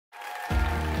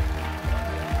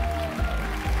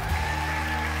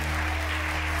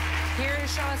to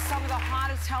show us some of the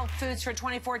hottest health foods for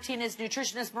 2014 is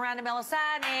nutritionist Miranda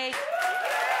Malisani.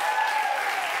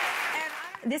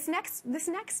 This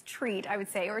next treat, I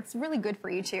would say, or it's really good for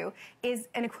you too, is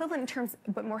an equivalent in terms,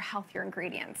 but more healthier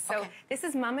ingredients. So this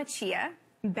is Mama Chia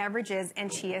beverages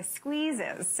and chia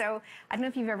squeezes. So I don't know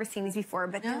if you've ever seen these before,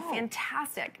 but they're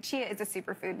fantastic. Chia is a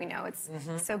superfood. We know it's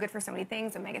so good for so many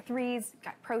things. Omega-3s,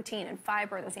 got protein and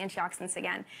fiber, those antioxidants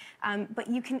again. But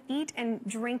you can eat and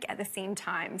drink at the same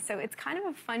time. So it's kind of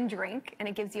a fun drink, and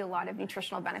it gives you a lot of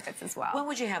nutritional benefits as well. When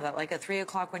would you have that? Like at 3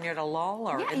 o'clock when you're at a lull?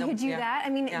 Or yeah, you could do that. I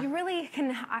mean, you really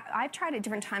can. I've tried it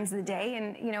different times of the day,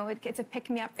 and you know, it's a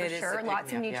pick-me-up for sure.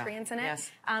 Lots of nutrients in it.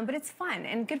 Yes. But it's fun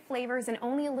and good flavors, and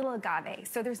only a little agave.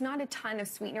 So there's not a ton of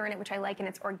sweetener in it, which I like, and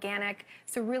it's organic.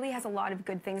 So it really has a lot of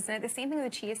good things in it. The same thing with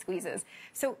the chia squeezes.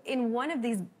 So in one of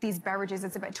these beverages,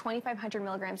 it's about 2,500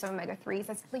 milligrams of omega-3s.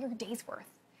 That's like your day's worth.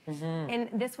 And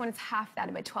this one is half that,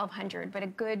 about 1,200, but a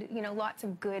good, you know, lots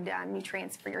of good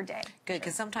nutrients for your day. Good,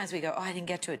 because sometimes we go, oh, I didn't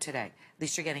get to it today. At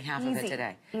least you're getting half of it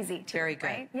today. Easy. Very good.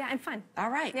 Right? Yeah, and fun.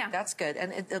 All right. Yeah. That's good.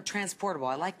 And it's transportable.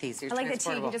 I like these. I like that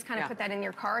too. You can just kind of put that in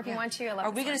your car if you want to. I love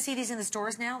Are we going to see these in the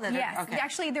stores now? Yes.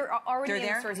 Actually, they're already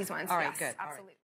in the stores, these ones. All right, yes, good. Absolutely.